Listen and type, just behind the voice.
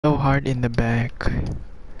So hard in the back.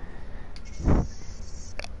 I'm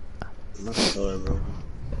not sure, bro.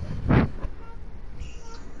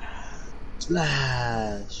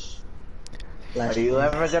 Splash! Are you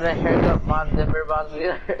ever gonna haircut Montever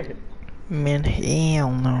Bonzier? Man, hell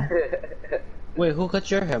no. Wait, who cut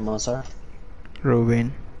your hair, Mozart?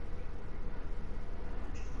 Ruben.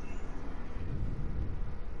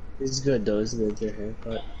 It's good though, it's good, your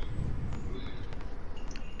haircut.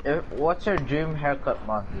 What's your dream haircut,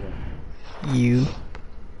 Montever? You.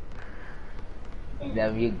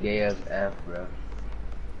 Damn, you gay as F, bro.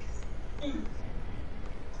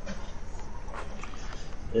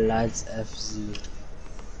 Lads FZ.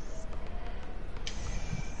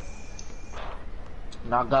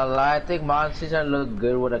 Not gonna lie, I think Montever look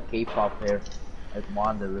good with a K-pop hair. Like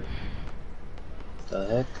Montever. The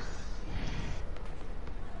heck?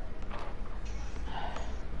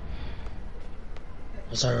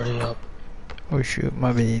 Was already up. Oh shoot,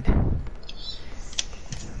 my bad.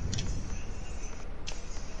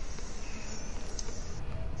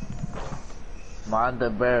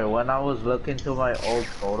 Montever, when I was looking to my old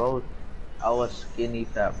photos, I was skinny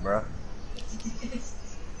fat, bro.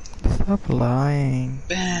 Stop lying.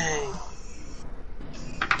 Bang!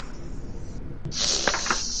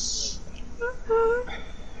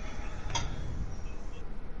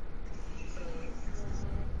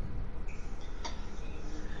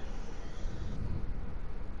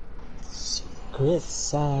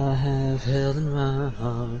 Secrets I have held in my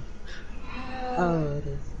heart. How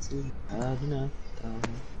to have enough time.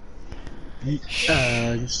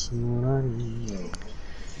 I just wanna know.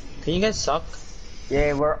 Can you guys suck?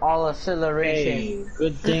 Yeah, we're all acceleration. Hey,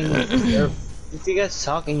 good thing. If you guys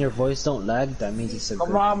suck and your voice don't lag, that means it's a Come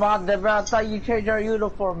good. on, Montever, I thought you changed our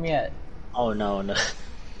uniform yet. Oh no, no.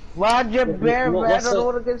 Why'd you bear, man? I don't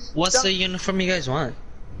wanna get What's stuck. the uniform you guys want?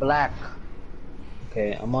 Black.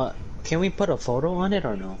 Okay, can we put a photo on it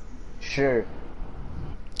or no? Sure.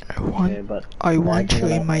 I want you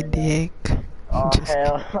in my dick. Oh, Just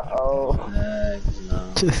hell. Oh.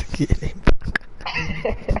 No. Just kidding.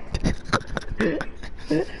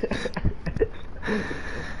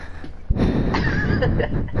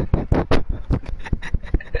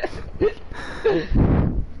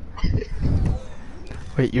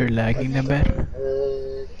 Wait, you're lagging a bit?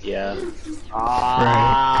 Yeah.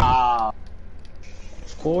 Ah.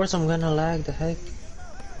 Of course I'm gonna lag, the heck?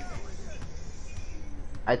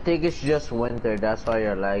 I think it's just winter, that's why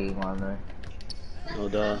you're lagging, man. No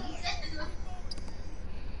duh.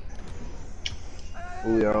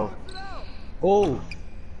 Ooh, yo. Oh!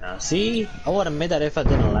 Now see? I would've made that if I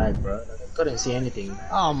didn't lag, bro. I couldn't see anything.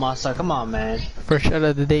 Oh, Master, come on, man. First shot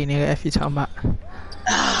of the day, nigga. F you talking about.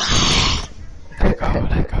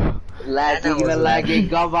 Let go. Lagging,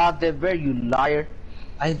 come out there, bro, you liar.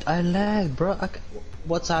 I lagged, bro.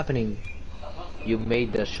 What's happening? You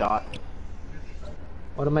made the shot.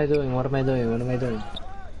 What am I doing? What am I doing? What am I doing?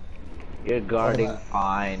 You're guarding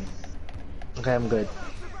fine. Okay, I'm good.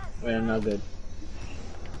 Wait, I'm not good.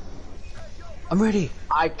 I'm ready.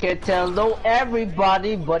 I can tell no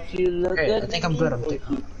everybody, but you look Okay, good. I think I'm good.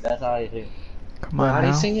 That's how I think. Come on How do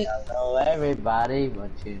you now. sing it? Know everybody, but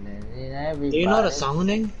you know everybody. Do you know the song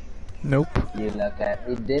name? Nope. You look at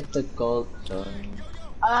me difficult, so.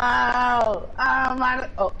 Oh, my.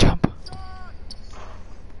 Oh, Jump.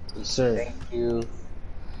 Yes, sir. thank you.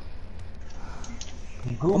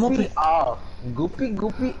 Goofy off.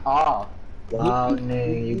 Goofy off. Wow,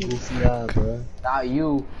 nigga, you goofy up, bro. Not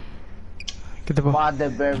you. Get the ball. Mother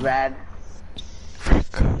bear red. Frick.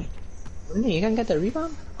 You can get the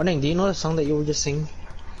rebound? Oh, Ning, do you know the song that you were just singing?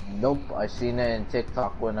 Nope, I seen it in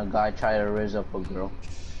TikTok when a guy tried to raise up a girl.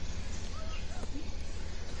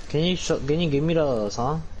 Can you give me the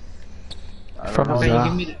song? From know. Can you Za.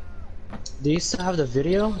 give me the... Do you still have the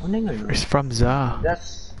video? Oh, Ning, or no? It's from Za.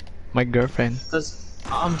 That's My girlfriend. Cause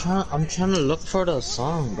I'm trying to look for the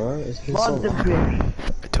song, bro. It's been so Mother long. bear.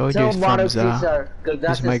 I told you Tell it's from Mother Za. Caesar, cause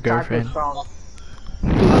that's He's my his type of girlfriend. song.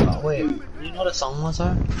 Wait, do you know the song,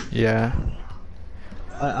 Mazar? Yeah.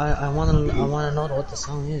 I wanna know what the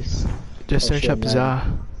song is. Just search shit, up man. Za.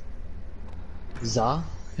 Za?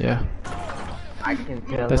 Yeah. I can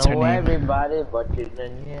tell That's her no name. everybody, but you know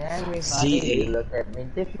everybody. Z-A? You look at me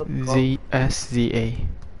difficult. ZSZA.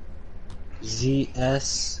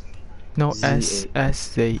 ZS. No, ZA.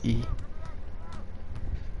 SSZE.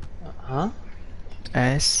 Huh?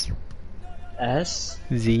 S S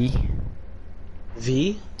Z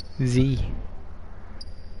V. Z.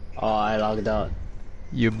 Oh, I logged out.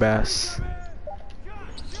 You best.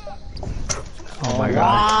 Oh my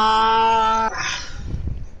god.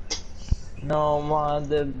 No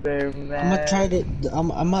Mother Bear I'm gonna try man. to. I'm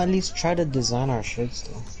gonna at least try to design our shirts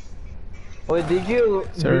though. Wait, did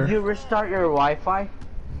Sir. you restart your Wi-Fi?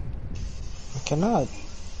 I cannot.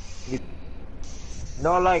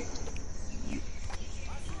 No, like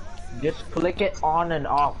just click it on and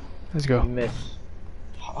off. Let's You go. miss.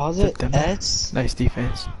 How's it? September. S Nice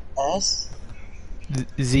defense. S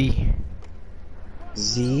Z.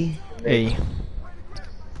 Z. You A. miss.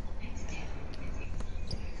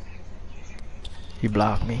 He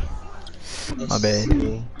blocked me. My S bad.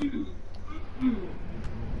 A.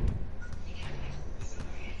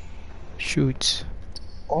 Shoots. You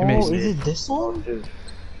Oh, missed. is Miss. it this Oh one? shoot.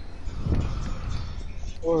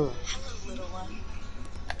 Or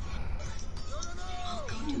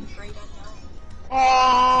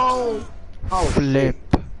Oh! Oh shit. Flip.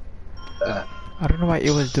 I don't know why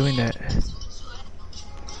it was doing that.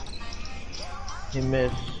 He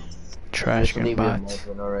missed. Trash Just can leave him bots.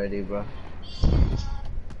 open already, bro.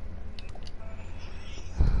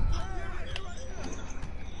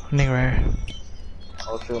 Running rare.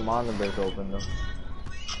 Oh shoot, Mother Bear's open though.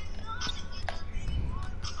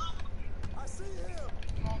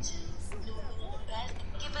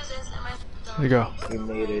 Let's go. He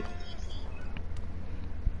made it.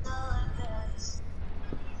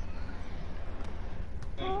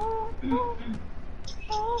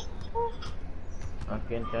 I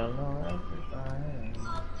can tell no everything.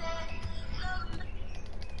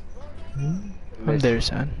 I'm there,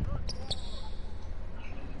 son.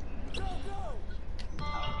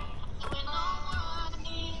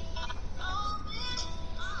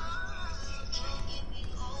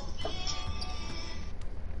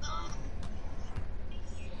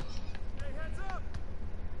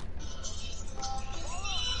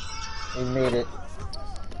 He made it.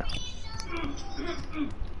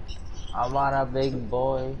 I'm on a big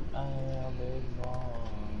boy. I'm a big boy.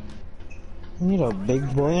 you need a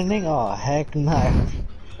big boy ending? Oh heck no.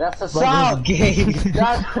 That's a But it's song! gay.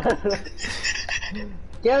 That's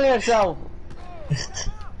kill yourself!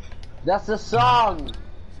 That's a song!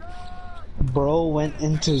 Bro went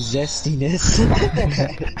into zestiness.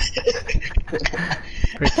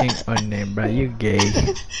 Freaking unnamed, bro. You gay.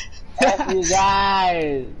 F you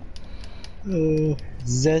guys!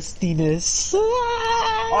 Zestiness.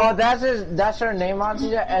 Oh, that's her name on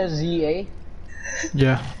here? SZA?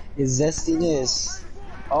 Yeah. It's zestiness.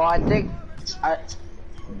 Oh, I think that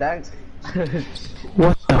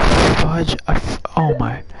What the fudge? Oh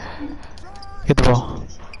my. Get the ball.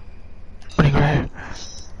 Running rare.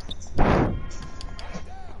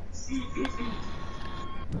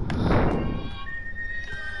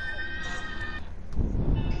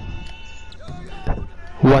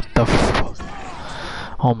 What the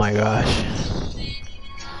Oh my gosh.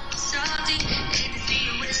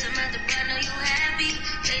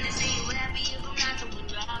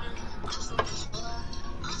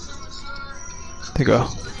 There you go.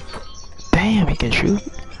 Damn, he can shoot.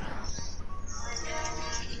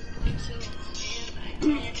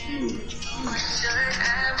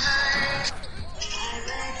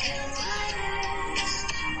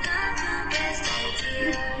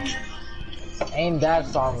 ain't that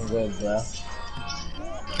song good, bro.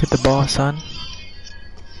 Get the ball, son.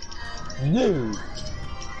 No!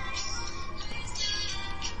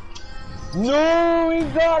 No, he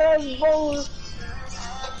got us both!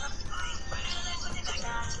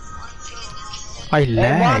 I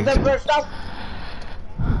Hey, Mother lagged. Bear, stop!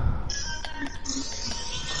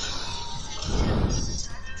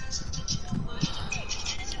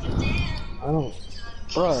 I don't.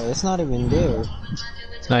 Bro, it's not even there.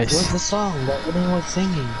 Nice. Where's the song that everyone was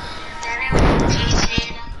singing?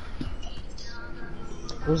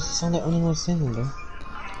 Where's the song that everyone was singing, bro?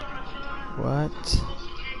 What?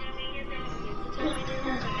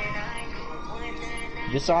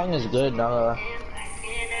 This song is good, no.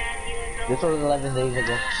 This was 11 days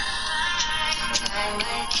ago.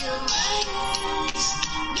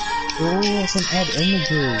 Oh, I can add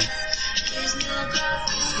images.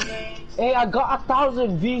 Hey, I got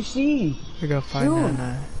 1,000 VC! We got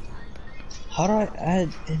 599. How do I add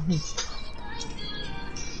images?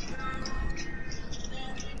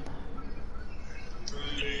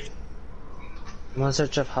 I'm gonna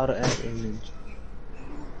search up how to add image.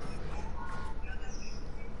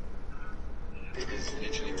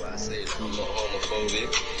 Literally why I say I'm not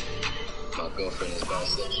homophobic. My girlfriend is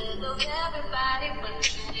bisexual.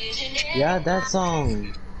 Yeah, that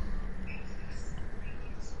song.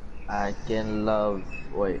 I can love.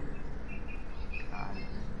 Wait.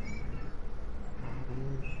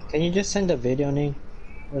 Can you just send a video name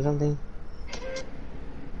or something?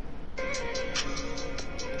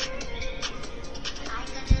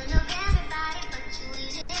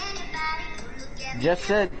 Just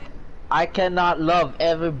said, I cannot love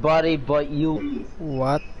everybody but you.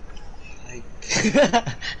 What? Like,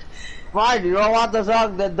 Fine, you don't want the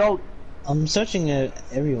song, then don't. I'm searching at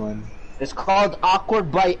everyone. It's called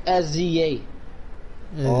Awkward by SZA.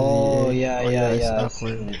 Oh Yeah. yeah, Oh yeah, yeah, it's yeah. I've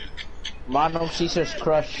seen awkward. it. Mono Caesar's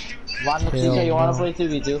crush. Mono Hell Caesar, you wanna no. play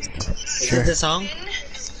 2v2? Is it the song?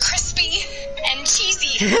 Crispy and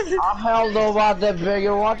cheesy. I hell know about that, bro.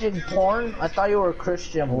 You're watching porn? I thought you were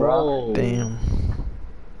Christian, bro. Whoa. Damn.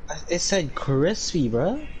 It said crispy,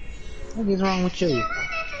 bro. What is wrong with you?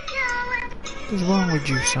 What's wrong with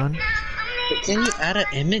you, son? Can you add an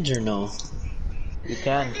image or no? You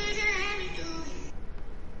can.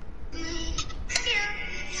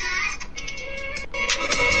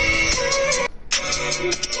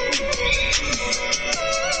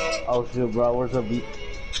 Oh shoot, bro. Where's the beat?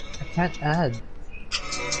 I can't add.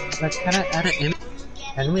 Like, can I add an image?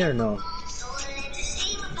 Can we or no?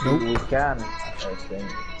 Nope. We can. I think.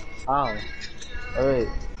 How? Oh, wait.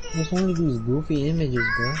 There's only these goofy images,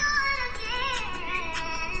 bro.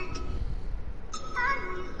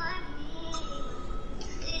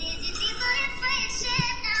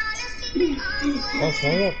 Oh,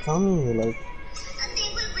 hurry up, tell me, like,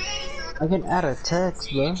 I can add a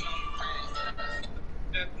text, bro.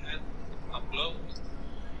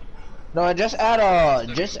 No, just add.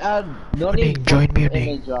 No need Morning, join me,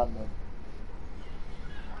 image on them.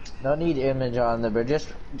 No need image on them, but just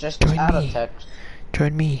Join add me. a text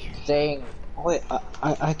Join me. saying. Wait,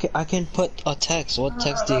 I can put a text. What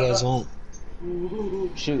text do you guys want?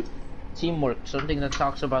 Shoot, teamwork. Something that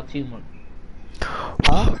talks about teamwork.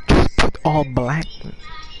 Huh? Just put all black.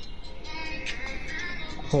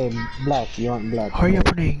 Okay, black. You want black? Hurry up,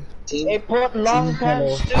 Morning. Hey, put long Team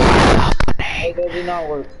pants color. too. Hey, that did not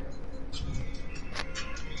work.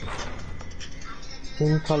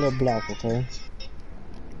 Team color black, okay?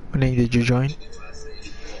 Morning, did you join?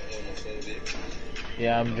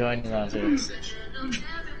 Yeah, I'm joining on too.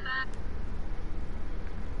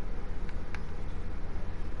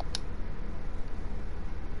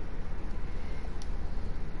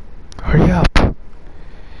 Hurry up.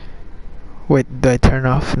 Wait, do I turn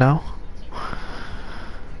off now?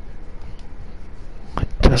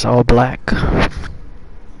 Just all black. You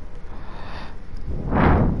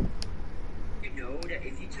know that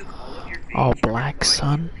if you took all of your All veins from your black, body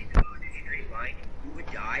son. and laid them on a straight line, you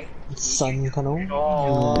would die. Sun Kano?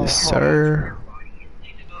 Oh, Yes, sir. Body and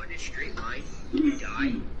laid them out in a straight line, you would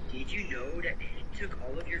die. Did you know that if you took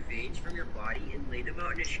all of your veins from your body and laid them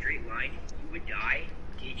out in a straight line, you would die?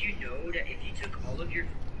 Did you know that if you took all of your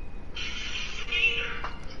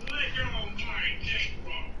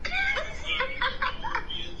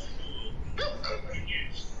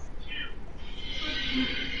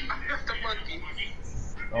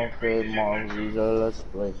okay, Mom, let's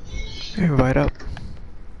play. Invite up.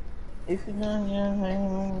 If you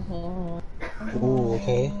know, Ooh,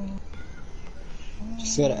 okay.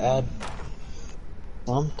 Just gotta add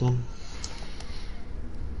something.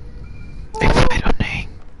 Invite Morning.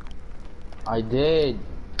 I did.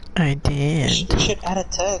 I did. You should add a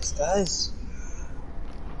text, guys.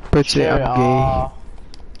 But say Sure, I'm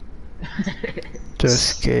gay.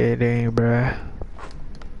 Just kidding, bruh.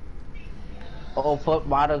 Oh, put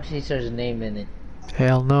Mono Caesar's name in it.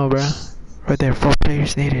 Hell no, bruh. Right there, 4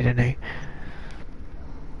 players needed tonight.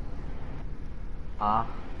 Huh?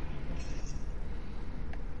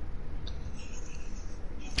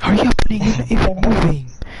 Hurry up, Morning. You're not even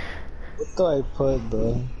moving. What do I put,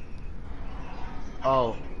 bro?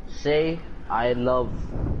 Oh, say I love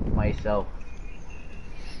myself.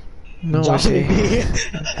 No, say.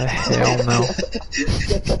 Hell no.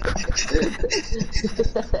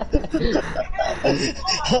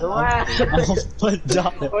 I'll put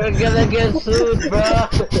Jolly. We're gonna get sued, bro.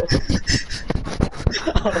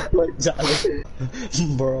 I'll put Jolly.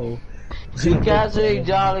 Bro. You can't say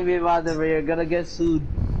Jollibee about the way you're gonna get sued.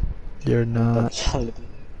 You're not. Jolly.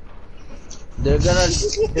 They're gonna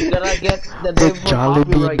get the name Put for Jollibee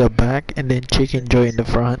in copyright. the back and then Chicken Joy in the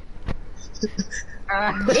front.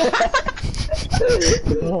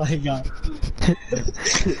 Oh my god.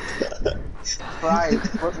 Fries,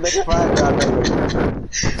 put McFries on there.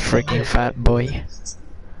 Freaking fat boy.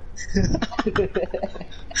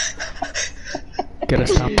 Get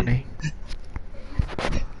us company.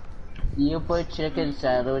 You put chicken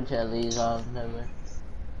sandwich at least on there.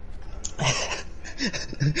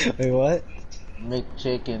 Wait, what?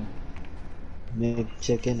 McChicken.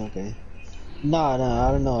 McChicken, okay. No,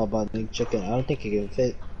 I don't know about McChicken. I don't think it can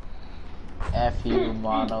fit. F you,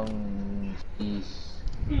 Mono.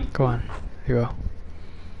 Go on. Here you go.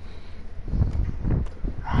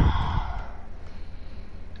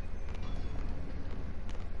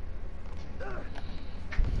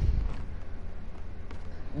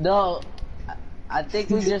 No, I think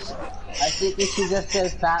we should just say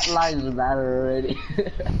fat lives matter already.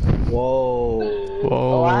 Whoa.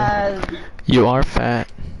 Whoa. What? You are fat.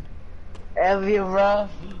 F you, bro.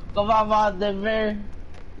 Come on, Montever.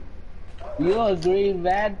 You agree,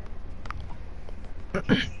 man?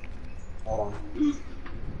 Hold on.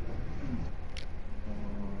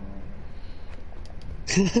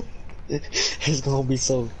 It's gonna be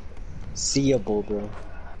so seeable, bro.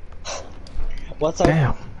 What's up?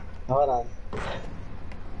 Damn. Hold on.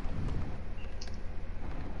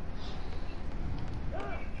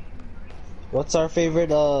 What's our favorite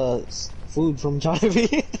food from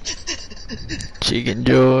Jollibee? Chicken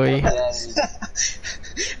Joy.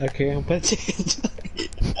 Okay, I'm put chicken joy.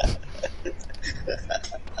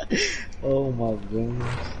 Oh my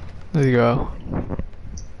goodness. Let's go.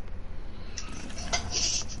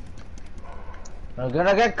 We're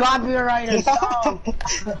gonna get copyrighted, dog.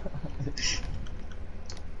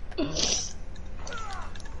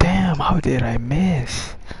 Damn, how did I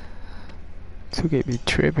miss? 2K be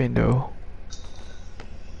tripping though.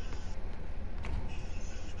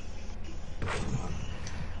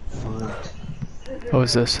 Fun. That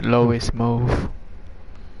was the slowest move.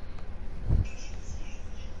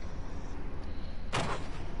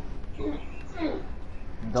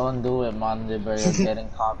 Don't do it, Montever. You're getting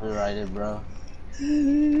copyrighted, bro.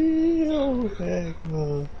 Oh heck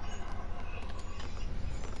no.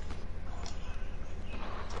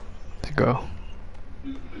 Let's go.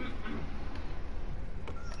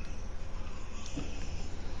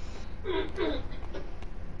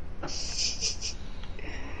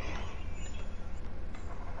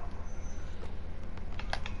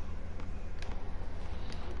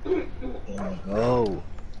 There we go.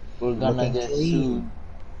 We're gonna Looking get clean. sued.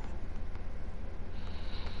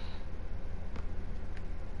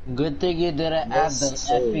 Good thing you didn't add the Yes,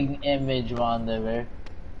 sir. effing image, Montever.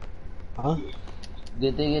 Huh?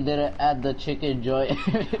 Good thing you didn't add the chicken joy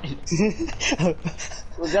image.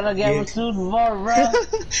 We're gonna get sued more, bro.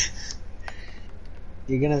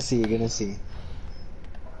 You're gonna see, you're gonna see.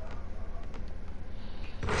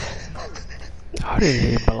 How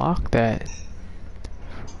did he block that?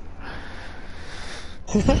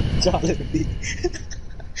 Jollibee.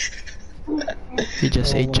 He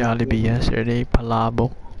just ate Jollibee yesterday,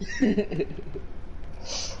 palabo.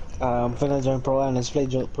 I'm finna join Pro M, let's play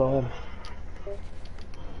Pro M.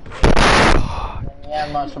 Yeah,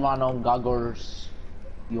 mas manong goggles.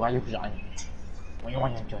 You are your design. What you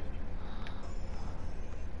want to join?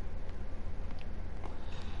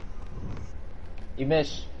 You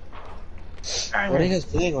miss. What are you guys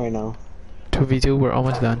playing right now? 2v2, we're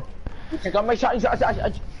almost done. Check out my shot.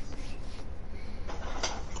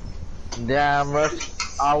 Damn, rush.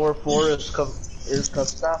 Hour 4 is come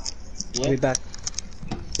stuff. I'll be back.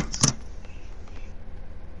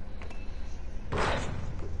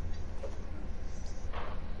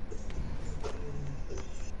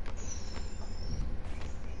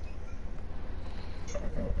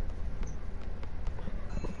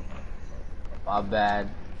 My bad.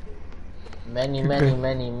 Many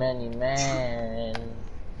man.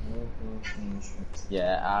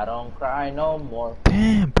 Yeah, I don't cry no more.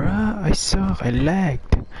 Damn, bruh, I suck. I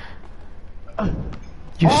lagged.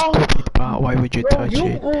 You stupid bot, why would you touch You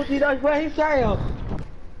it? booty, that's what he's saying.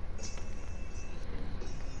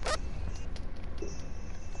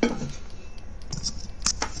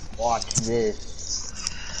 Watch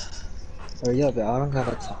this. Hurry up, I don't got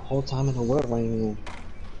a whole time in the world right now.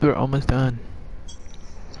 We're almost done.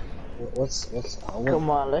 Come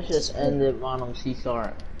on, let's just end it on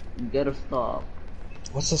Caesar. You gotta stop.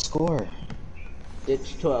 What's the score?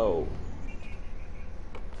 It's 12.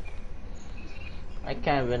 I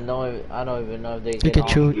can't even know if, I don't even know if they You get can on.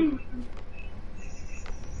 shoot.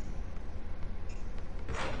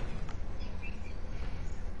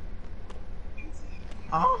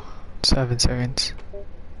 Oh. 7 seconds.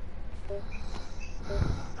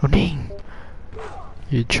 Oh dang.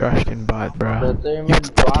 You trashed in bot, bro. The You thermal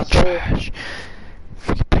fucking blaster. trash.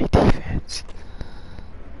 Fucking play defense.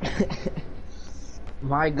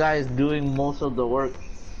 My guy is doing most of the work.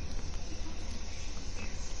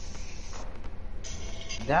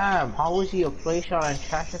 Damn, how was he a play shot and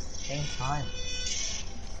trash at the same time?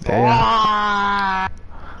 Damn.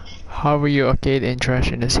 How were you arcade and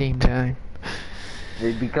trash at the same time?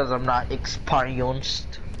 Because I'm not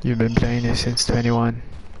experienced. You've been playing it since 21.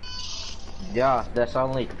 Yeah, that's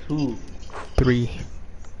only 2. 3.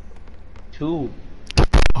 2.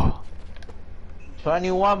 Oh.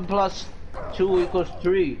 21 plus 2 equals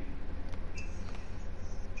 3.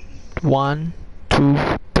 1, 2,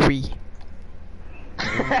 3.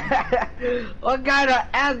 What kind of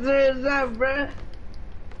answer is that, bruh?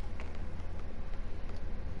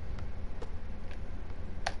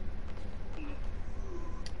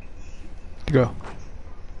 Go.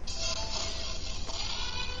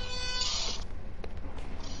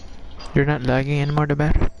 You're not lagging anymore, the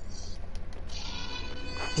bear?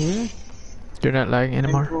 Hmm? You're not lagging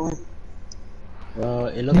anymore?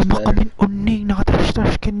 It Hindi looks mo better. kami uning,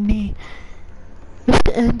 nakatash-tash ka ni.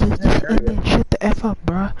 Just end it, just end it. Shut the F up,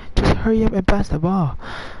 bruh. Just hurry up and pass the ball.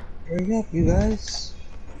 Hurry up, you guys.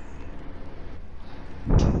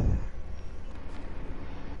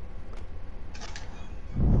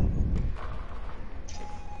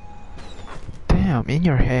 Damn, in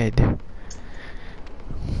your head.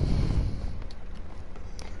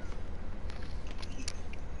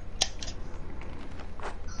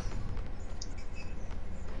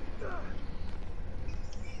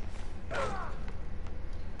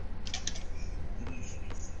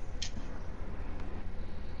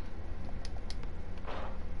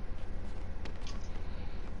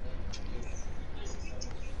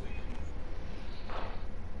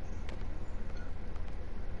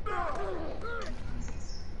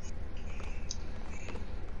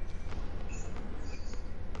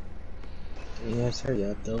 You guys hurry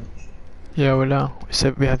up, though. Yeah, wala.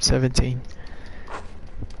 We have 17.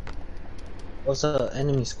 What's the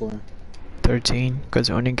enemy score? 13, because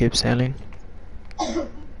Onin keeps selling.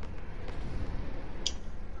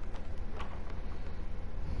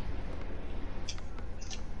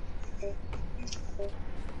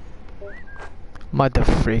 Mother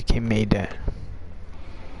freak, he made that.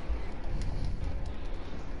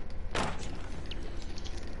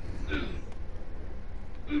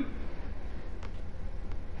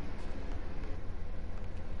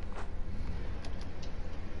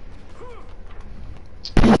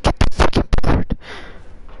 Please get the freaking board.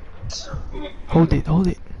 Hold it, hold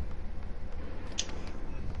it.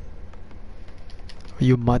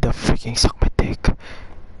 You mother freaking suck my dick.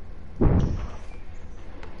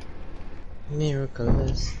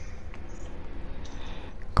 Miraculous.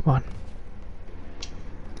 Come on.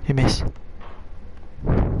 You miss.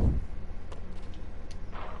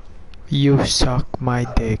 You suck my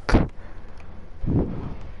dick.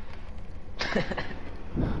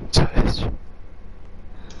 Challenge.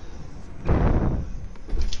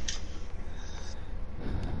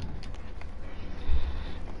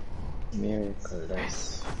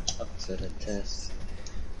 Miraculous. Up to the test.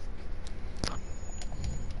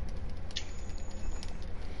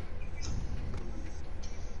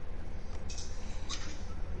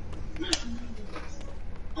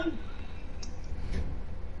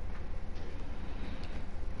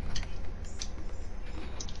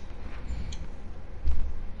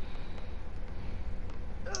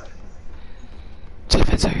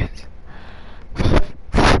 Seven seconds. 5,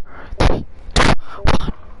 4, 3, 2,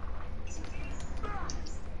 1.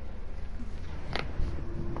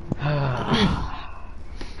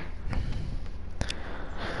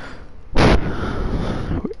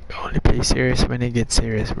 We only play serious when it gets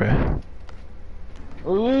serious, bruh.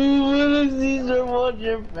 What is Caesar what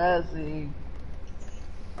you're passing?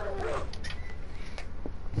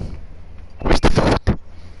 Where's the food?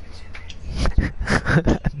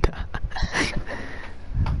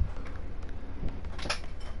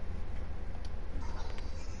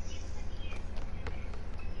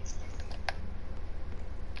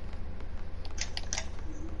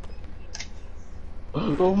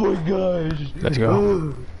 Oh my gosh. Let's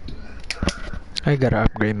go. I gotta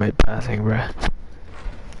upgrade my passing, bruh.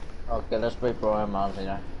 Okay, let's play Pro M Mountain.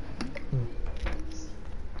 Damn.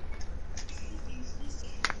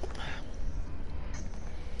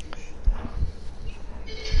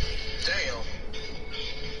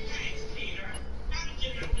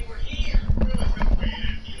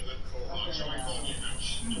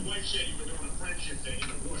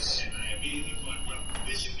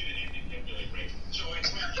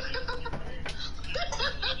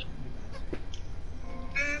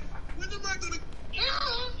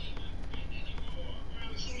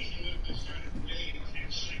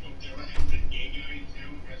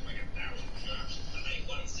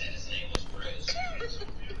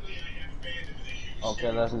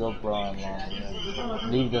 Okay, let's go Pro M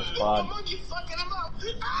Mountain. Leave the squad.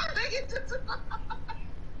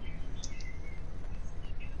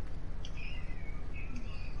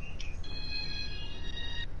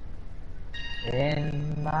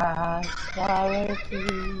 In my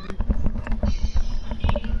solitude.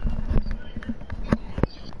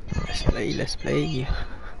 Let's play, let's play.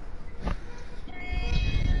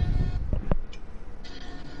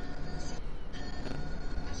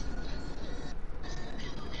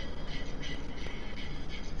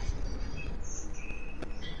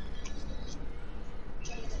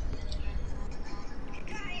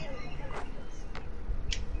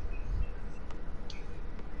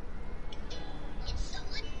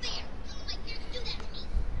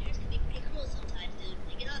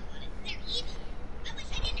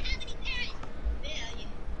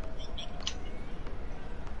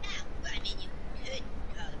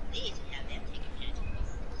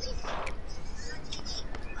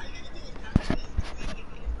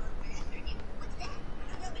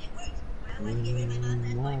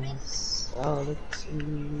 In my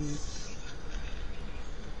solitude.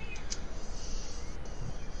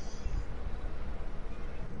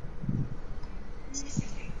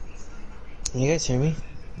 You guys hear me?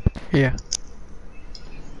 Yeah.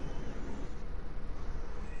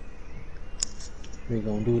 We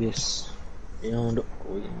gonna do this. We gonna do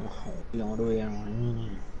it.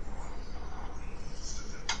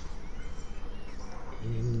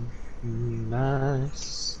 In my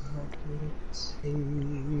solitude.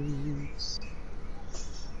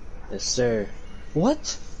 Yes, sir.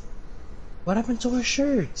 What? What happened to our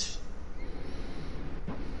shirt?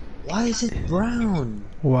 Why is it brown?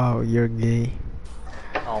 Wow, you're gay.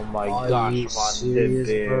 Oh my Are gosh, you man, the serious,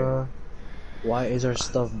 bear. bro? Why is our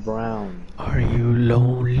stuff brown? Are you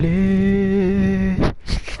lonely?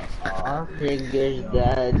 I think it's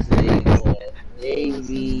dancing,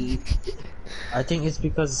 maybe. I think it's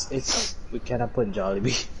because we cannot put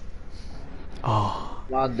Jollibee. Oh,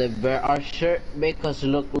 Man, the bear. Our shirt make us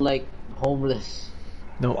look like homeless.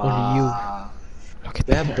 no, only you. Wow. Look at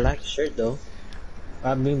We have that. black shirt though.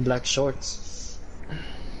 I mean black shorts. So,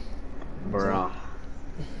 Bruh.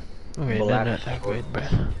 Okay, they're Black not that good, shorts.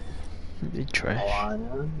 but they trash.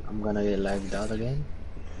 I'm gonna get lagged out again.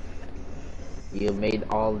 You made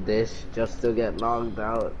all this just to get logged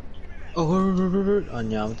out. Oh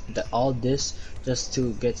yeah, all this just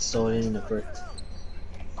to get stolen in the first.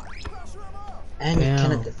 And you cannot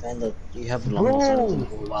Damn. defend it. You have the longest arms in the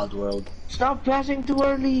Bro! whole wild world. Stop passing too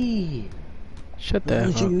early! Shut the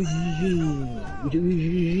F up.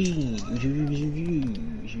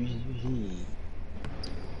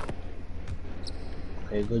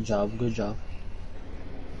 Okay, good job, good job.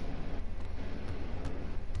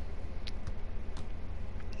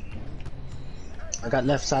 I got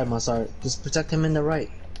left side, Masar. Just protect him in the right.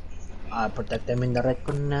 I protect him in the right.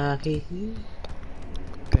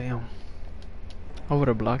 Damn. I would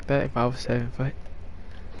have blocked that if I was 7 foot.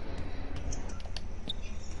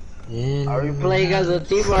 Are we playing as a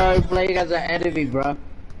team or are we playing as an enemy, bro?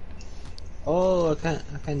 Oh, I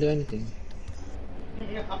can't do anything.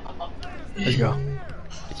 Let's go.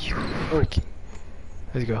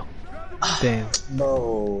 Let's go. Damn.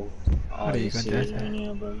 Bro. How Oh, do you you got serious that? right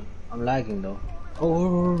now, bro? I'm lagging though.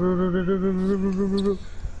 Oh,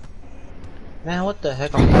 man, what the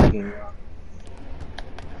heck? I'm lagging.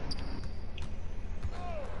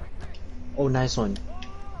 Oh, nice one.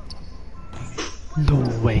 No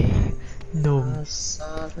way. No.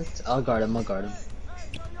 I'll guard him. I'll guard him.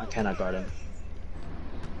 I cannot guard him.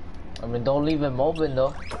 I mean, don't leave him open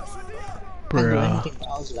though. I can't do Bruh. anything.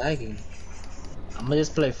 I was lagging. I'm gonna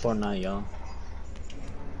just play Fortnite, y'all.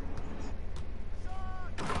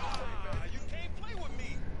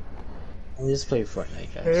 I'm just play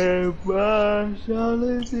Fortnite, guys. Hey, bro,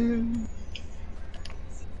 solitude.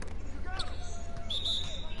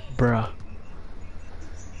 Bruh.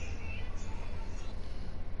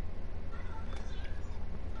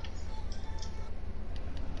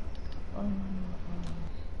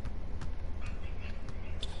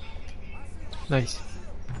 Nice.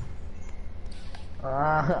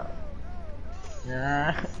 Ah.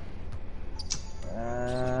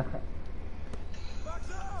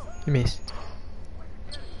 You missed.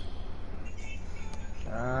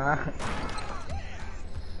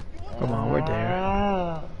 Come on, we're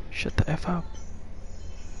there. Shut the F up.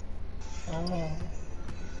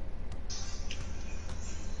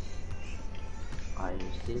 Are you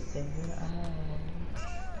still thinking?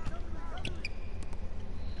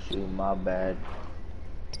 Shoot, my bad.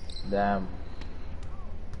 Damn.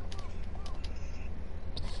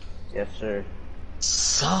 Yes, sir.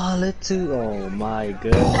 Solitude. Oh my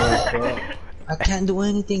goodness, bro. I can't do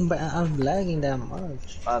anything, but I'm lagging that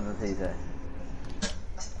much. I'll say that.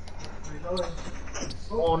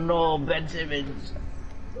 Oh no, Ben Simmons.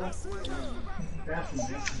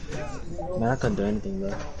 Man, I couldn't do anything, bro.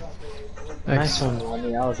 Nice. Nice one,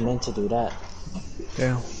 Lonnie. I was meant to do that.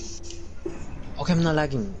 Damn. Okay, I'm not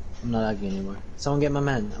lagging. I'm not lagging anymore. Someone get my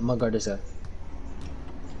man. I'm gonna guard this guy.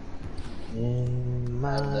 In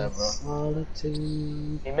my there, bro.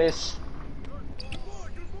 solitude. He missed.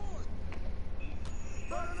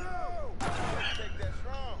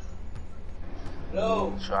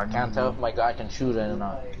 No. So I can't tell if my guy can shoot or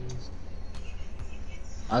not.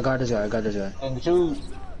 I got this guy. I got this guy. Can shoot.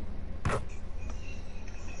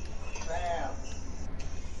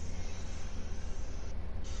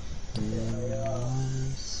 In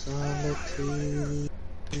my solitude.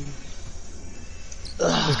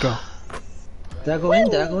 Let's go. Did I go in?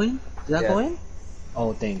 Did I go in? Did I go Yeah. in?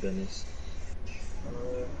 Oh, thank goodness.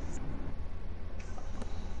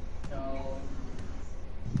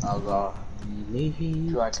 I'll go.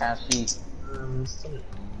 Dude, I can't see. Still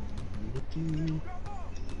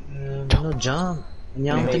no jump.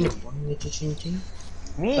 Yang telepon itu cincin.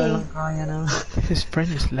 Me? Kalau kaya na. His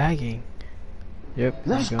friend is lagging. Yep.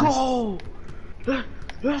 Let's guys. go!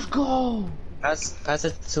 Let's go! Pass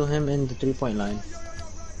it to him in the 3-point line.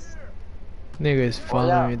 Nigga is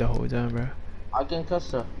following me the whole time, bro. I can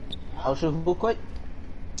cuss her. I'll shoot who quick.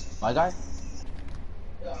 My guy.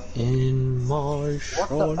 In my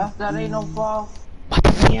What the F? That ain't no foul.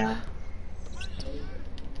 Yeah.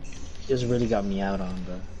 Just really got me out on,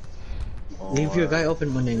 bro. Oh, Leave your guy open,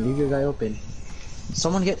 Muning. Leave your guy open.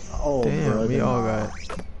 Someone get. Oh, Damn, bro. we all got.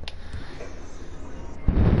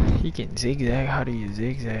 He can zigzag. How do you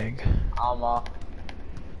zigzag? Ama.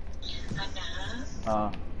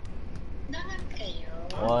 Anak, dapat kayo.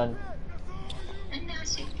 One. Anak,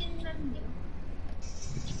 sitin lang niyo.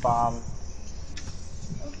 Spam.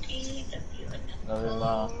 Okay, love you, anak Love you, ko.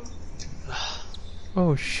 ma.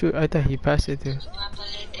 Oh shoot! I thought he passed it to. Nga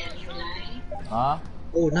pala, tell you lie. Huh?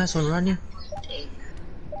 Oh, nice one, Ronnie. Take.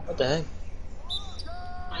 What the heck?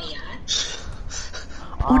 Ayan.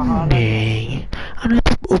 Oning, ano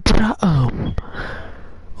ito ubra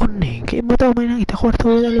Oning, kayo mo daw may nang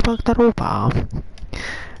itakwarto na limang tarupa.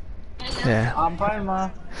 Yeah. I'm fine, ma.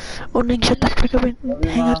 Oning, shut up, freaking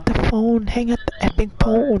hang up the phone, hang up the epic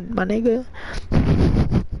phone, my nigga.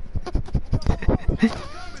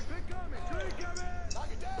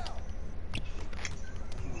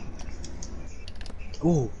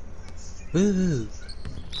 Ooh. Ooh.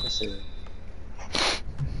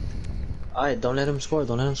 Alright, don't let him score.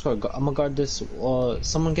 Don't let him score. I'm gonna guard this.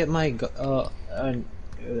 Someone get my.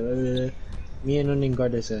 Me and Uning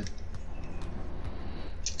guard this.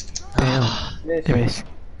 Damn. Anyways.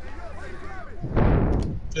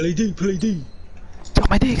 Play D. Suck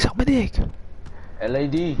my dick.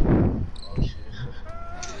 LAD.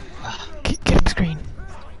 Get him screen.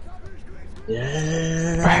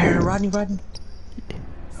 Yeah. Right. Rodney.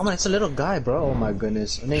 Come on, it's a little guy, bro. Oh my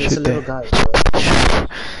goodness. Uning, it's a Shoot little there. guy, bro.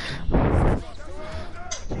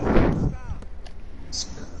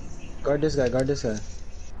 Guard this guy.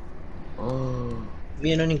 Oh.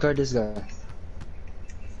 Me and Uning guard this guy.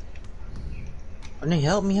 Uning,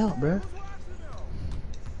 help me out, bro.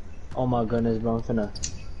 Oh my goodness, bro. I'm finna.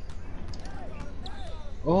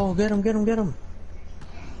 Oh, get him.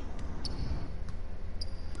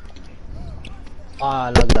 Ah, I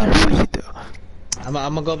love that. I'm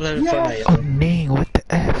gonna go play the Fortnite. Oh, Ning, what the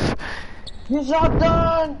F? You shot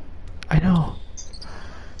done! I know.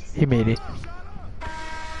 He made it.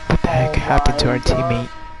 What the heck happened to our teammate?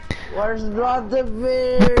 Where's not the What the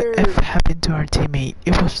beer? F happened to our teammate?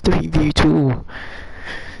 It was 3v2.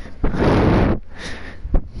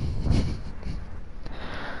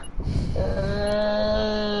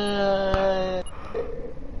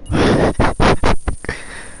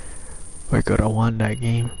 We could have won that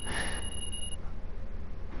game.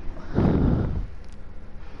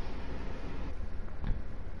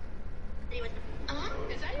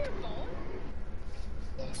 Is that your phone?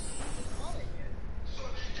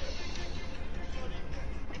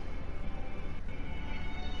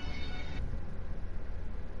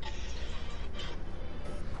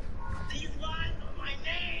 These lies are my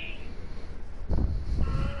name!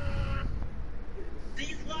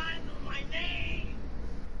 These lies are my name!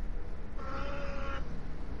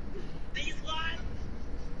 These lies...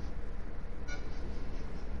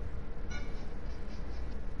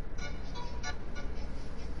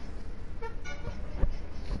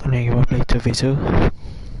 Ning, you wanna play 2v2?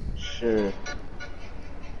 Sure.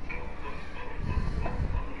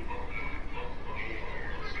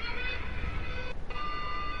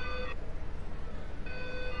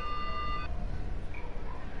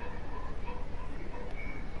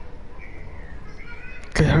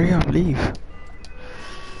 Okay, hurry up, leave.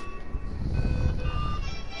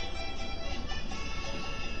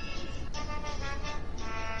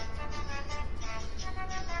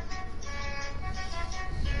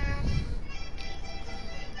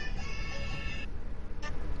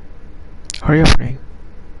 Hurry up, Ning.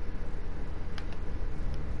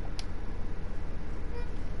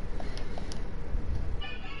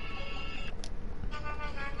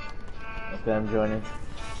 Okay, I'm joining.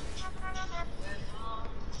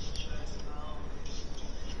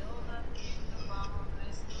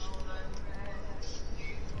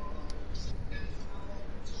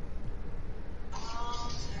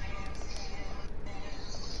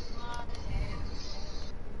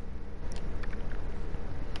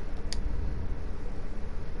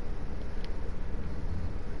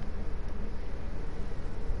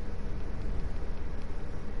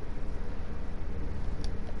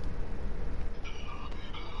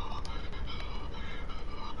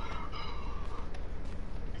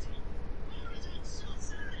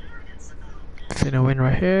 Finna win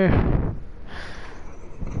right here.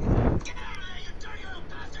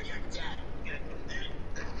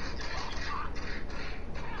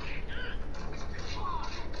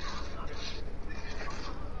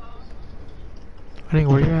 I think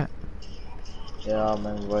where you at? Yeah, I'm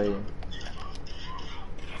inviting.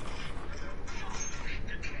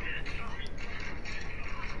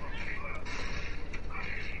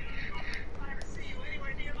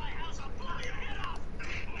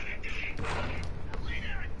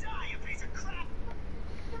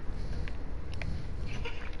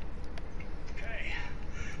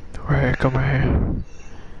 Right here, come right here.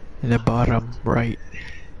 In the bottom right.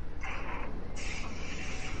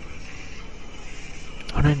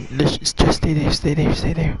 Oh no, let's just stay there, stay there,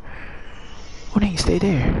 stay there. Oh no, stay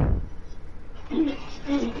there.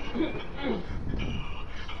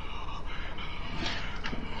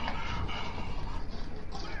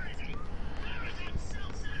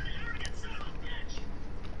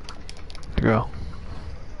 Go.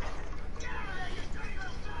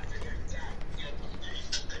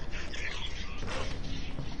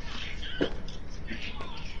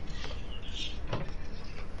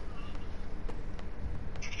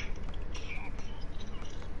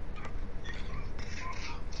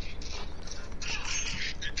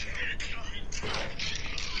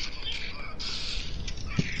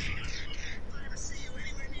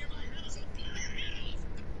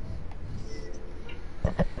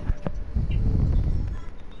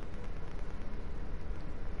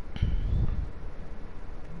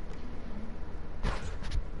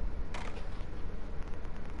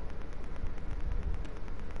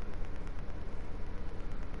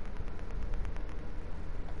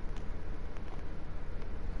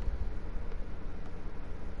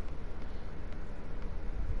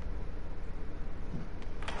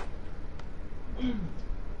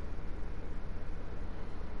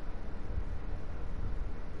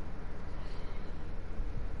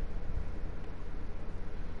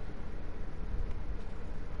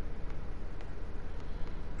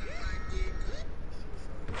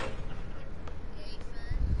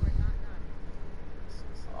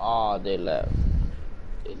 Oh, they left.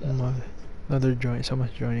 They left. Another join,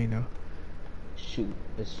 someone's joining though. Shoot,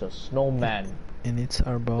 it's a snowman. And it's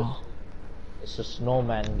our ball. It's a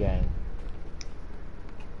snowman gang.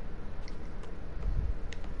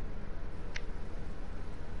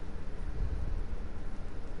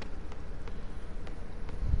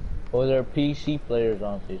 Oh, they're PC players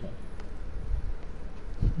on season.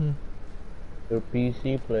 Hmm. They're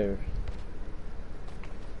PC players.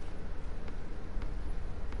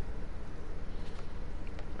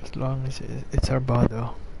 As long as it's our ball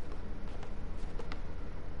though.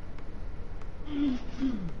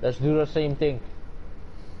 Let's do the same thing.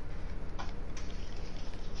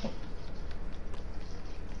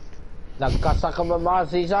 Nagkasa ka ba mga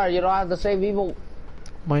Cesar? You don't have the same evil.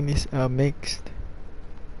 Mine is mixed.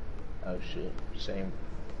 Oh shit, same.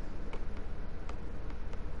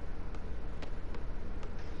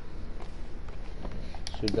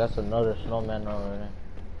 Shoot, that's another snowman already.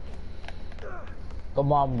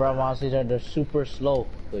 Come on, bro, mga Cesar, they're super slow.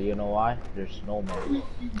 So you know why? They're snowmen.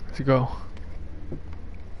 Let's go.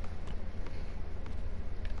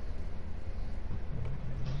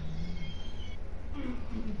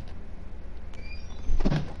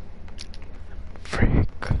 Frick.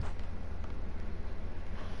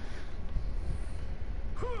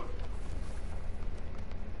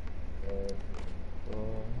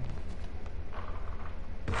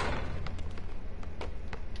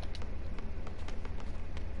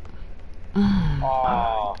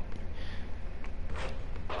 Oh.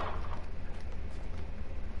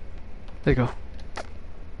 There you go.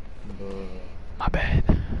 My bad.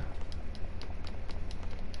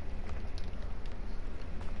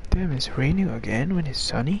 Damn, it's raining again when it's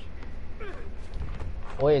sunny?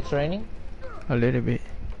 Wait, it's raining? A little bit.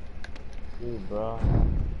 Dude, bro.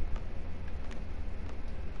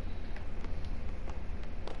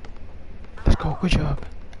 Let's go, good job.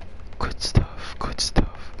 Good stuff, good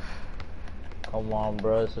stuff. Come on,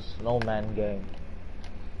 bro, it's a snowman game.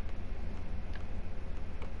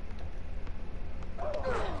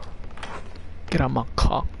 Get on my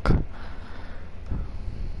cock.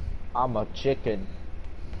 I'm a chicken.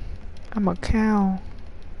 I'm a cow.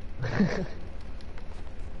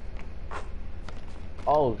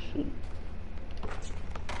 Oh, shoot.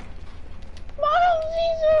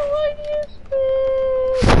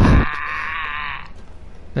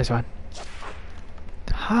 This one.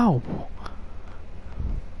 How?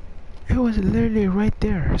 It was literally right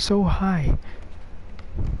there, so high.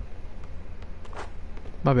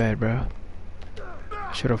 My bad, bro.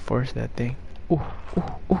 Should have forced that thing. Oh,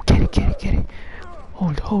 oh, oh, get it, get it, get it.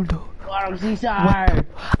 Hold, hold. Bottom What seaside.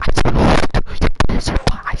 I said hold. You didn't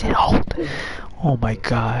survive. I said hold. Oh my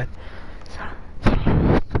god.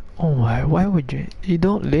 Oh my, why would you? You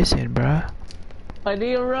don't listen, bruh. I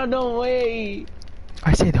need to run away.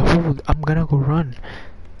 I said hold. I'm gonna go run.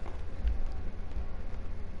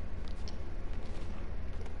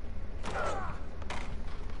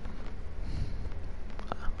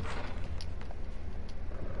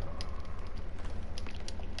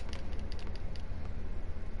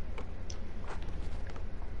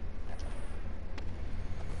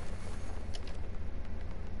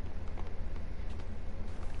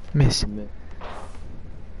 Miss.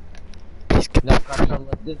 Please get the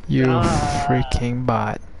freak. You freaking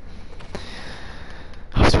bot.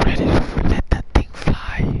 I was ready to let that thing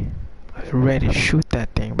fly. I was ready to shoot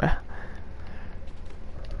that thing, bruh.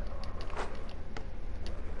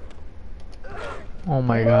 Oh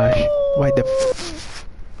my gosh. Why the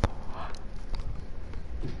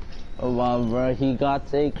Oh wow, bro, he got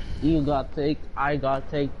take, you got take, I got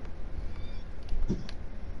take.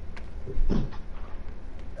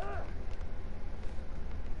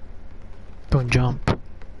 Don't jump.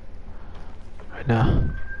 Right now.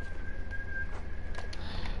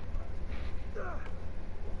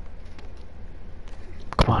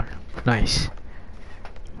 Come on. Nice.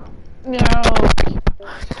 No.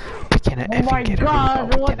 We cannot Oh effing my get a god,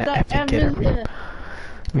 rebound. We what cannot the effing F get a is rebound. this?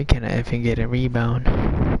 We cannot effing get a rebound.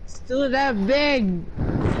 Still that big.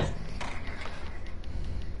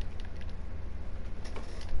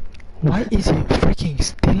 Why is he freaking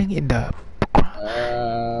stealing in the ground?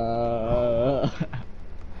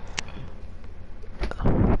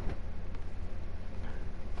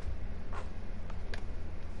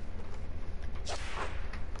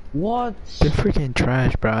 What? They're freaking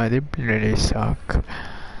trash, bro. They really suck.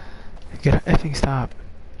 You gotta effing stop.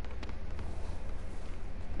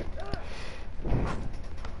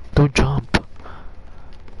 Don't jump.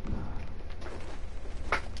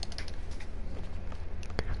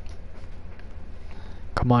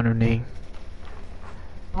 Come on, Uning.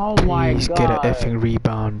 Oh my Please get a god. effing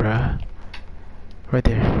rebound, bruh. Right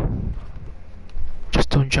there. Just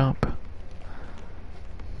don't jump.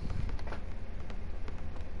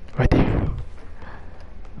 Right there.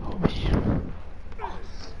 Oh, man.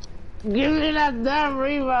 Give me that damn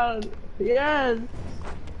rebound. Yes.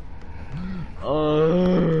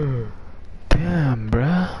 Damn,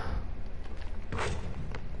 bruh.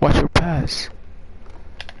 Watch your pass.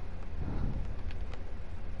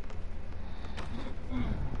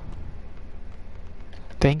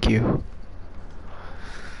 Thank you.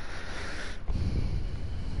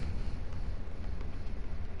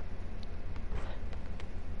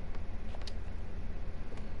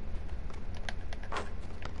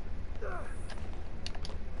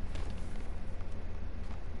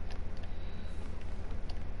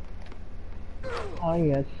 Oh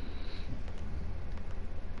yes.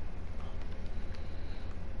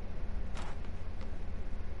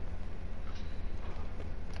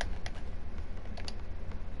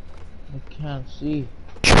 I can't see.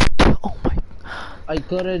 Oh my. I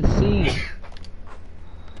couldn't see.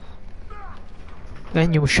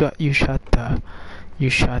 Then you shot the,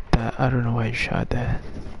 I don't know why you shot that.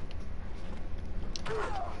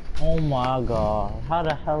 Oh my god. How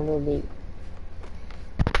the hell did they?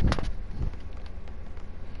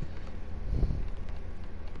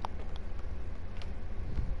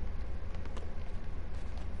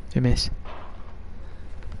 You miss.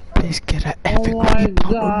 Please get a Oh effing my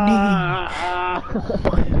rebound on me. god.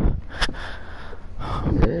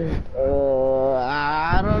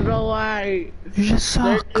 I don't know why. You just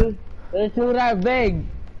suck. They're too that big.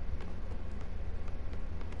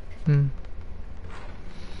 Hmm.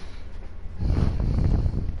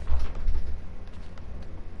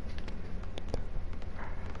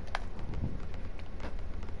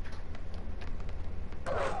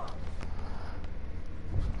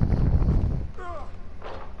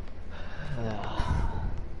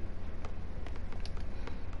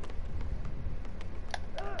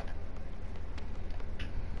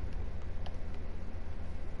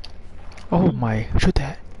 Oh my, shoot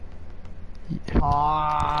that.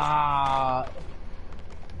 Ah.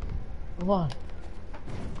 What?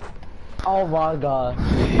 Oh my god.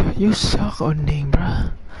 You suck on name,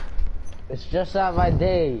 bruh. It's just not my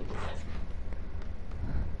day.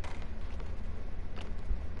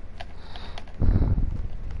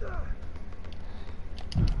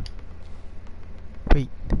 Wait.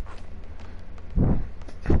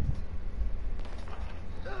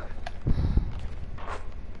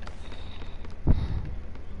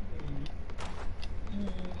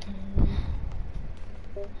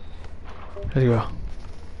 Let's go.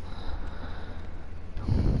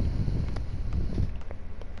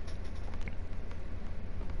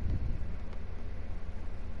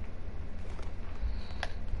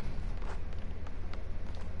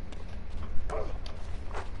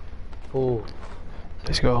 Ooh.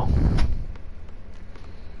 Let's go.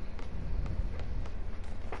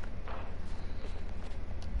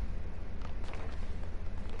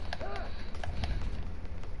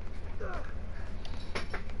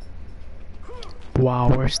 Wow,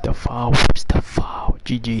 where's the foul? Where's the foul?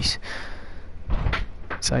 GG's.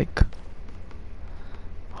 Psych.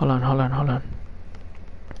 Hold on, hold on, hold on.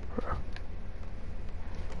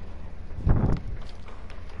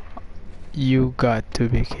 You got to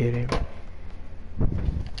be kidding me.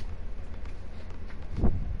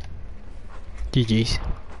 GG's.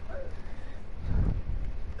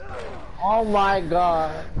 Oh my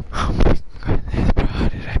god. Oh my goodness, bro, how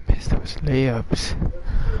did I miss those layups?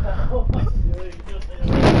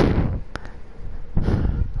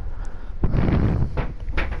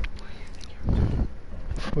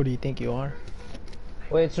 Who do you think you are?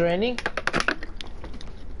 Wait, it's raining?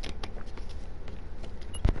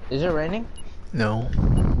 Is it raining? No.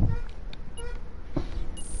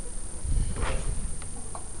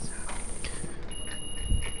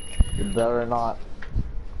 It better not.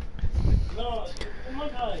 No, oh my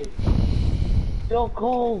god. So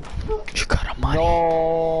cold. You got a money.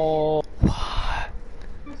 No. What?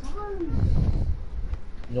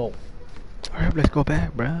 No. Hurry up, let's go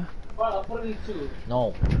back, bruh. Well, I'll put it in two.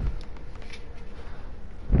 No.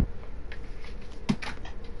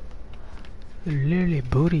 Literally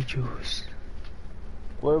booty juice.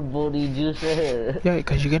 We're booty juicer. Yeah,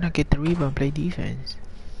 cause you're gonna get the rebound, play defense.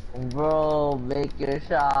 Bro, make your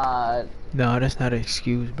shot. No, that's not an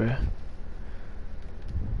excuse, bruh.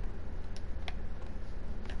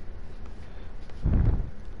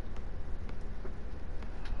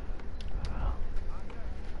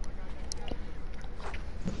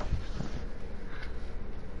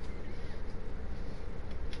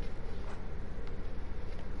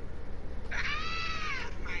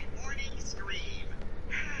 My morning scream.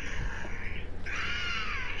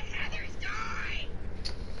 Heather's died.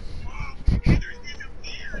 Mom, Heather's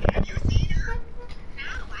disappeared. Have you seen her? No,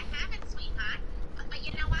 I haven't, sweetheart. But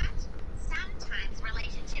you know what? Sometimes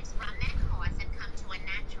relationships run their course and come to a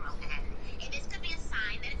natural end. And this could be a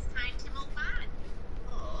sign that it's time to move on.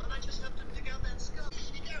 Oh, and I just have to dig out that skull.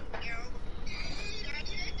 You don't know. I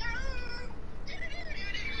didn't know.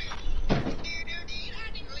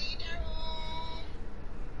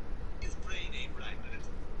 His brain ain't right, but it's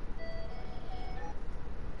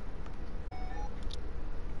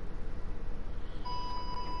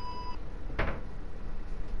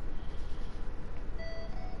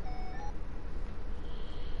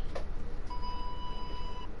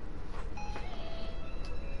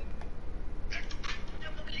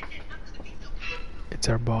It's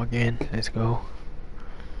our ball game. Let's go.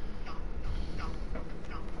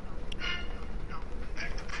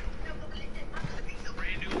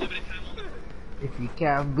 If you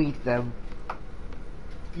can't beat them,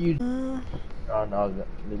 you. Oh no,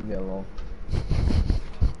 leave me alone.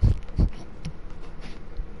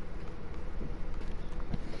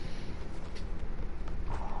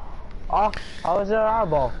 Oh, how was your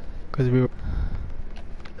eyeball? Cause we were.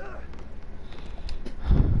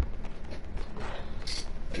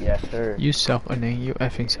 Yes, sir. You suck, Aneng. You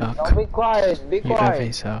effing suck. No, be quiet. Be You quiet.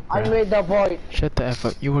 effing suck, I bruh. made the point. Shut the F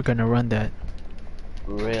up. You were gonna run that.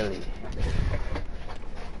 Really?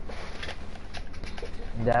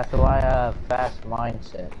 That's why I have fast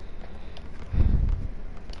mindset.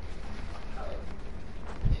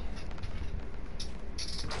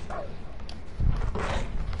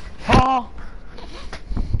 Huh?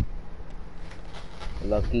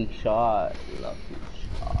 Lucky shot. Lucky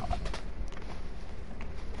shot.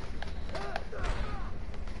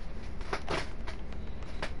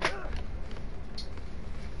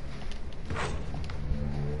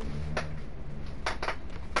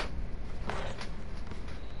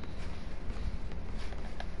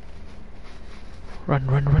 Run,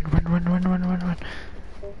 run, run, run, run, run, run, run, run.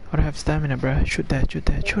 I don't have stamina, bruh. Shoot that, shoot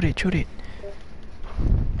that. Shoot it, shoot it.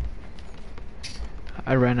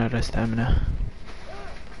 I ran out of stamina.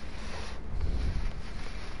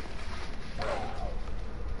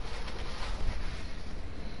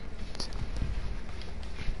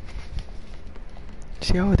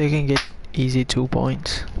 See how they can get easy 2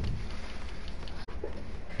 points?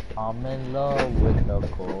 I'm in love with the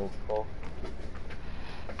coco.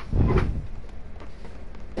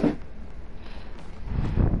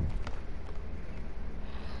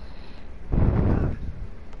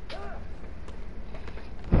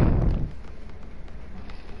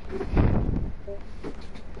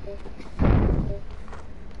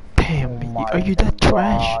 Are you that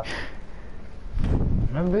trash?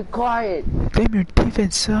 Man, be quiet. Damn, your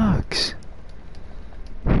defense sucks.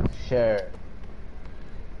 Sure.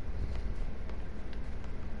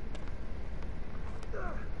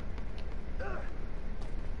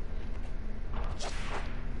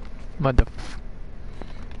 Mother.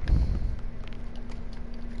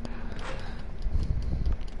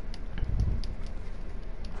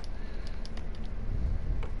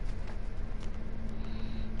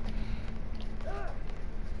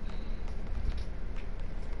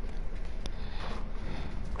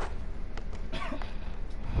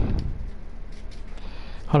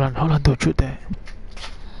 Hold on, don't shoot that.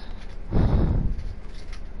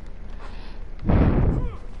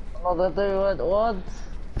 Another thing, what?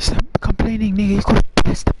 Stop complaining, nigga. You could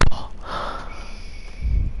pass the ball.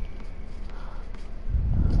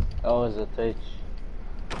 That was a touch.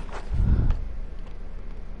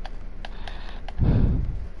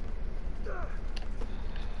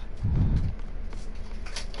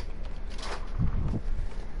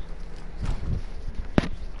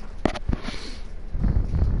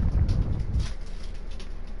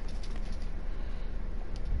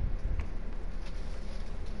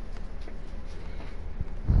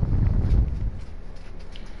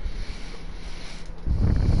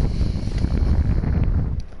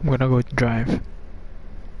 I'm gonna go drive.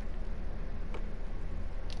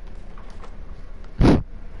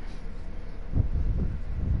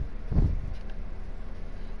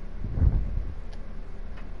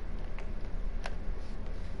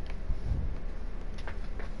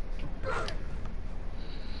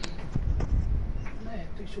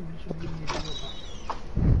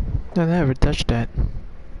 I never touched that.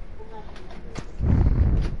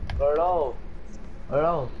 Hello.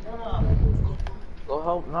 Hello. Go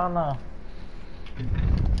help Nana.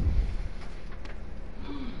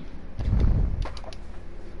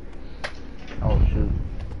 Oh shoot.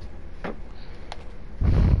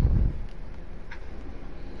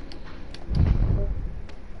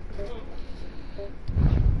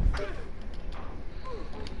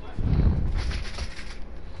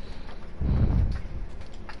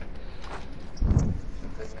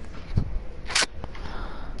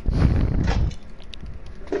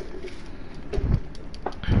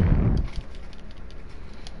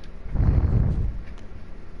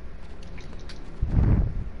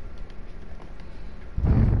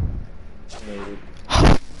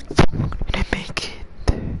 I didn't make it.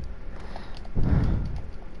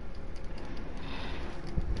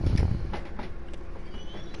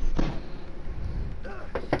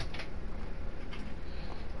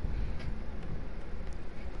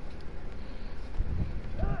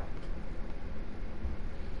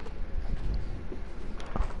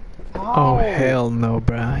 Oh hell no,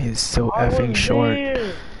 bruh. He's so effing short.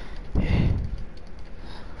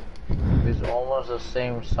 He's almost the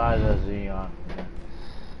same size as Zion.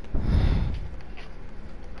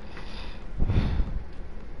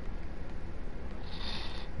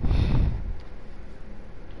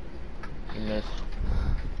 He missed.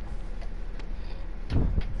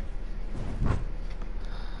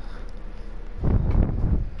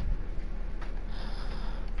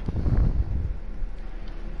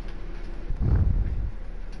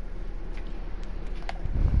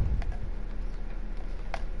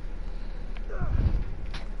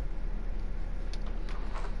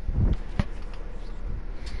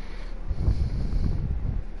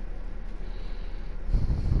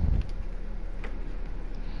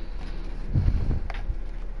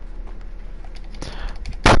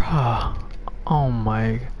 Bruh. Oh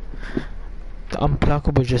my. The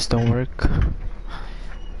unblockable just don't work.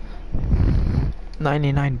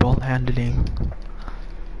 99 ball handling.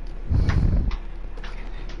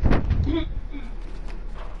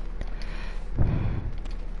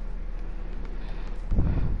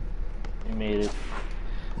 He made it.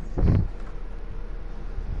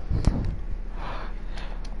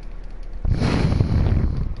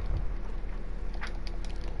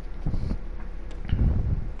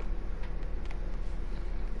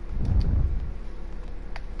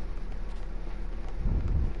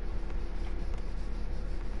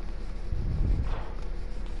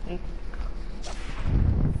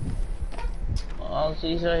 Oh,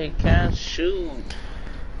 Caesar, he can't shoot.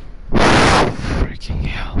 Freaking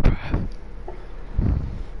hell, bruh.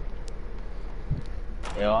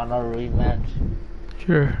 You want a rematch?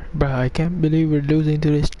 Sure, bruh. I can't believe we're losing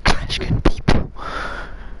to this trash can people.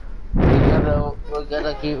 We're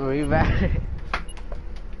gonna keep rematching.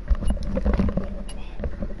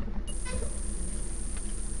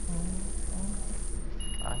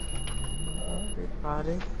 I can remember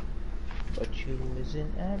everybody, but you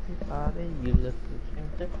isn't everybody. You look the same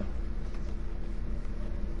different.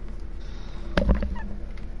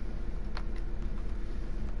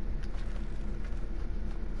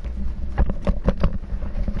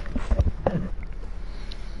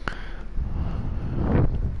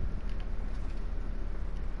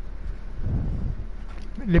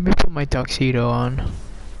 my tuxedo on.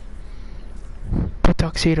 Put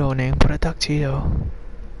tuxedo, Nang. Put a tuxedo.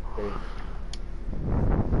 Okay.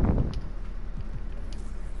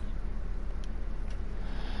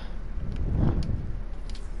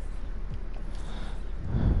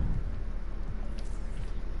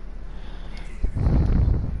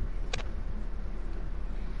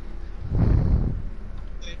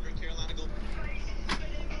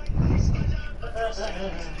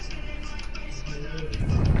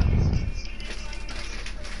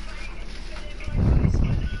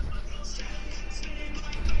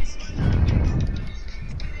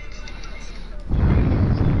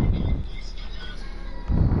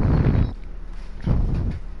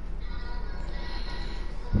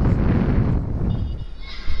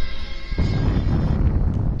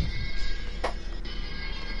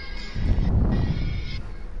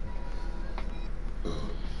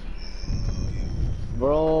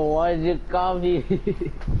 Bro, why'd you copy?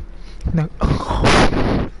 No.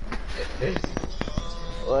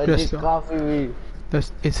 Why'd you That's copy me?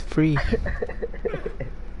 it's free.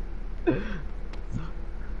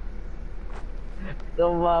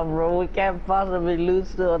 Come on, bro. We can't possibly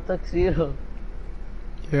lose to a tuxedo.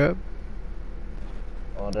 Yep.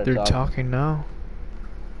 Oh, They're talking now.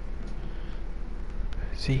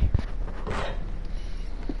 See.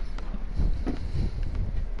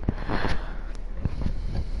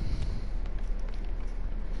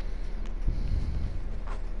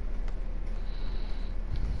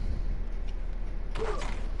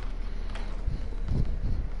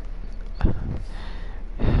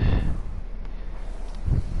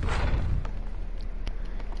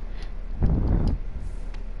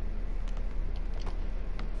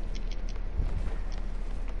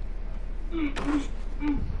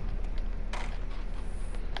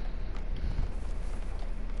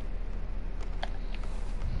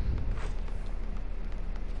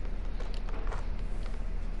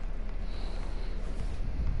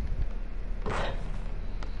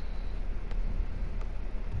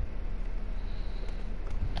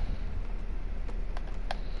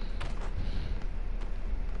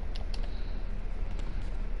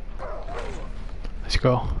 Let's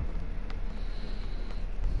go.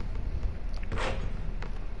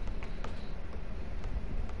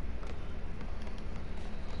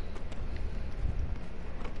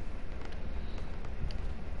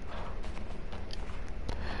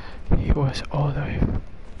 He was all the way.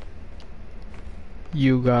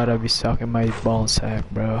 You gotta be sucking my ball sack,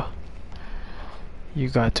 bro. You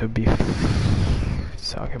got to be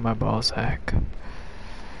sucking my ball sack.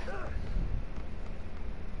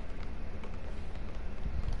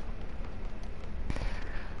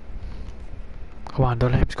 Come on,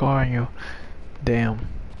 don't let him score on you. Damn.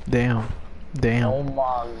 Damn. Damn. Oh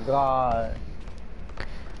my god.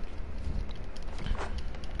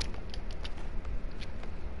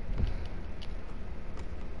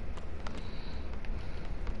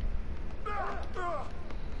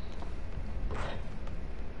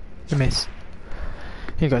 You miss.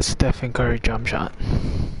 You got Stephen Curry jump shot.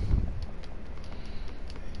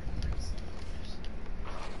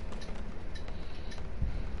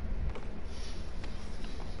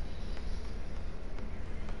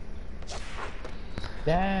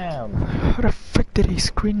 Damn. How the frick did he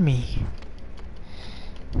screen me?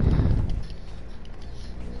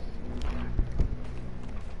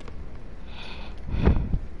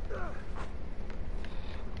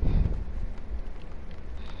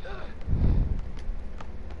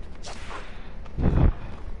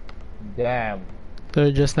 Damn.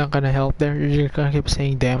 They're just not gonna help there. You're just gonna keep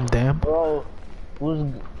saying damn, damn. Bro,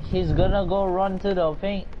 he's gonna go run to the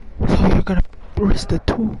paint. So you're gonna risk the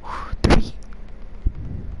 2, 3.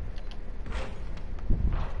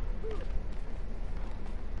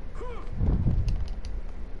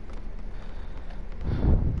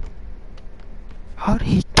 How did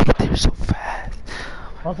he get there so fast?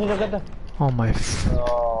 Oh my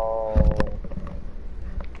Oh.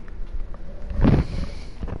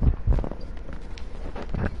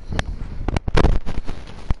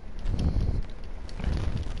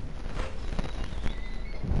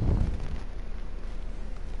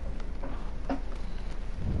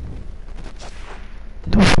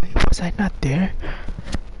 No way, was I not there?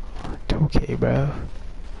 2K, bro.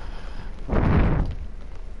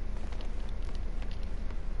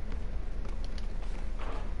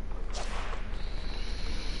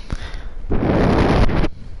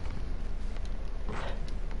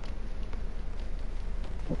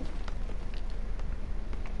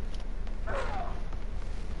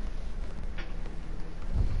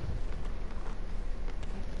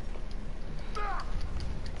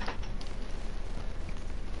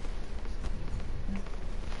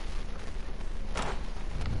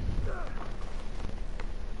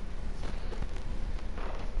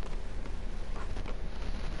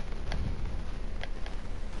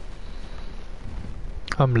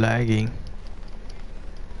 I'm lagging.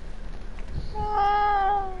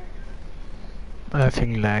 I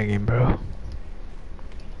think lagging, bro.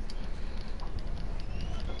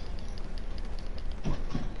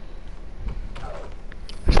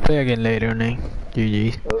 Let's play again later, Nate.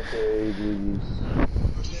 GG. Okay, GG's.